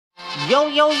Yo,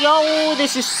 yo, yo,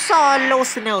 this is Sol,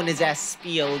 also known as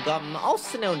Spiel Gum,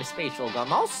 also known as Spatial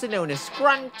Gum, also known as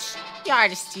Grunt. Yeah,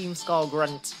 this team's called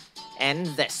Grunt. And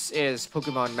this is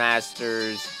Pokemon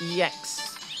Masters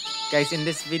EX. Guys, in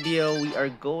this video, we are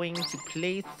going to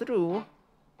play through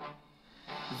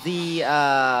the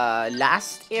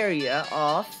last area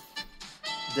of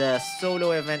the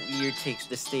solo event Lear Takes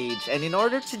the Stage. And in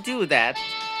order to do that,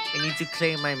 I need to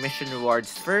claim my mission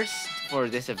rewards first for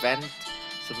this event.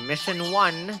 So mission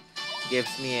 1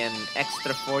 gives me an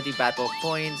extra 40 battle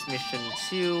points. Mission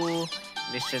 2,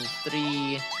 mission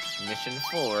 3, mission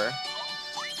 4,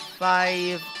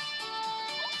 5,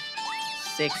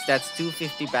 6, that's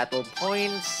 250 battle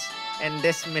points. And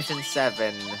this mission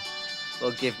 7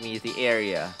 will give me the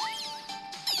area.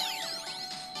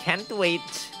 Can't wait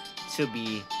to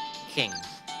be king.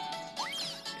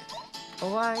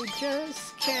 Oh, I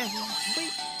just can't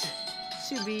wait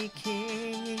to be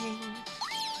king.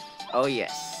 Oh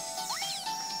yes.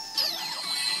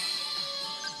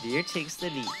 Lear takes the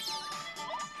lead.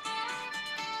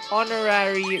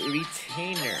 Honorary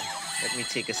retainer. Let me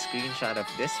take a screenshot of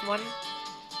this one.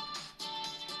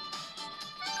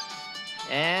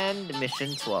 And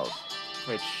mission 12,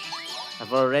 which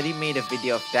I've already made a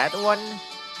video of that one.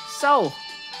 So,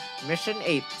 mission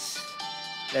 8.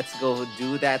 Let's go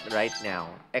do that right now.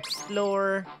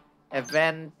 Explore,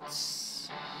 events,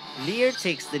 Lear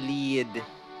takes the lead.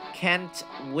 Can't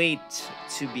wait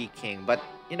to be king. But,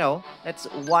 you know, let's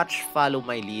follow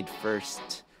my lead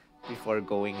first before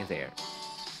going there.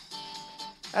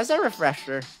 As a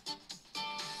refresher,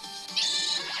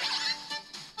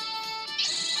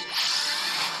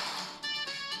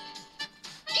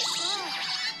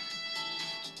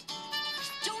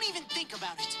 don't even think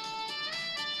about it.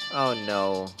 oh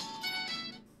no.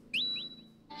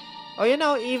 Oh, you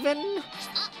know, even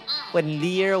when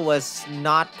Lear was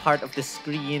not part of the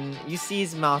screen, you see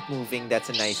his mouth moving. That's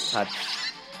a nice touch.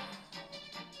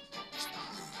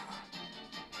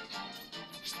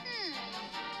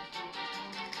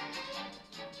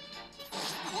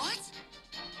 What?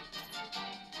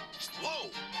 Whoa!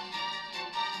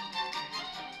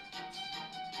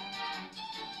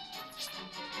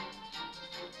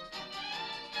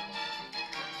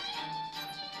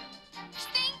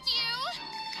 Thank you.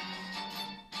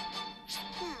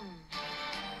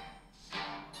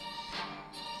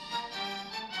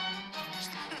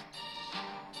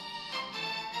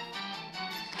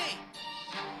 Hey.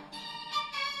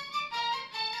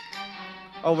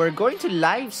 Oh, we're going to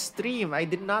live stream. I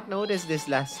did not notice this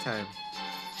last time.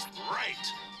 Right.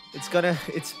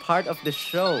 It's part of the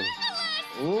show.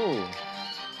 Ooh.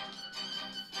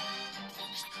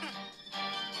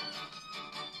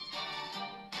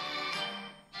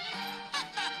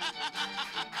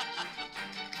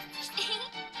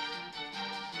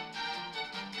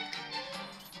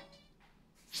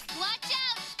 Watch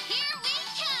out! Here we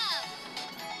come!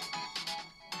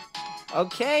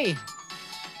 Okay.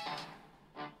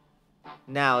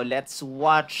 Now let's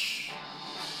watch.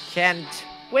 Can't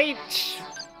wait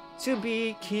to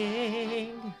be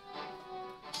king.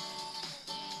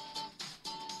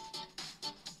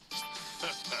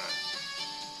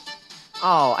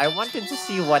 Oh, I wanted to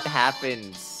see what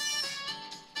happens.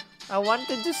 I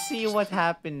wanted to see what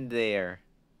happened there.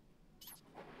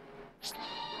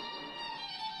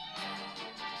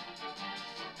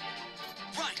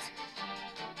 Right.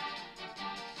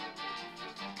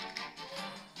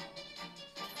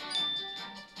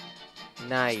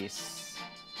 Nice.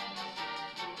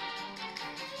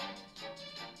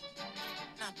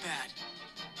 Not bad.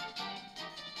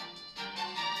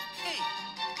 Hey.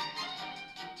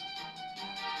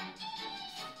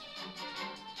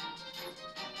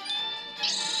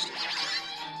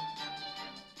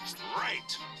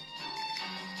 Right.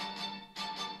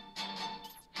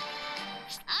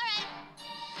 All right.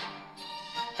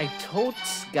 I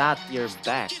totes got your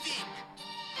back. Give in.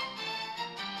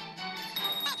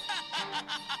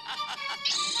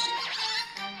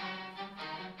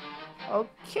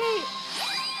 Okay.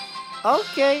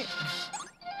 Okay.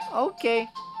 Okay.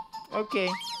 Okay.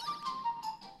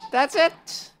 That's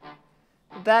it.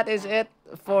 That is it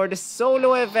for the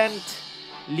solo event.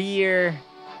 Lear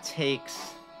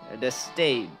takes the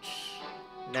stage.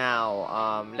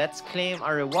 Now, let's claim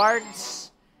our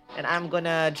rewards. And I'm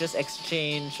gonna just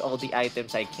exchange all the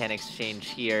items I can exchange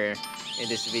here in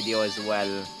this video as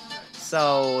well.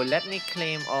 So, let me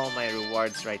claim all my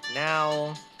rewards right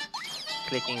now.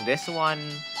 Clicking this one.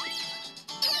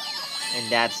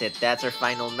 And that's it. That's our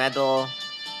final medal.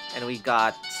 And we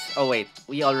got... Oh wait,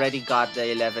 we already got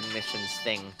the 11 missions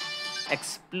thing.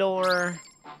 Explore,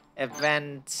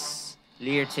 events,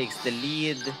 Lear takes the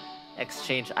lead,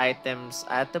 exchange items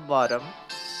at the bottom.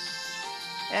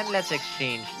 And let's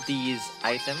exchange these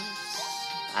items.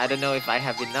 I don't know if I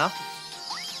have enough,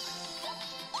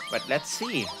 but let's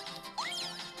see.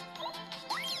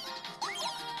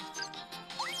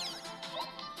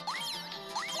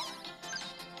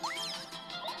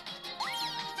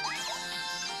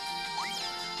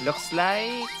 Looks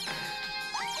like...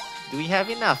 Do we have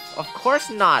enough? Of course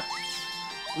not.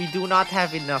 We do not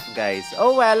have enough, guys.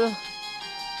 Oh well.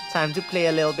 Time to play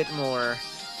a little bit more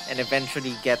and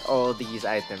eventually get all these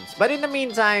items. But in the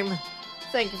meantime,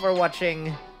 thank you for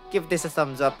watching. Give this a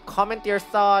thumbs up. Comment your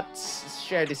thoughts.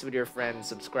 Share this with your friends.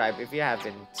 Subscribe if you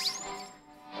haven't.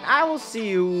 I will see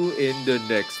you in the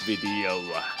next video.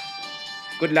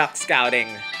 Good luck scouting.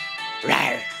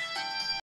 Rawr.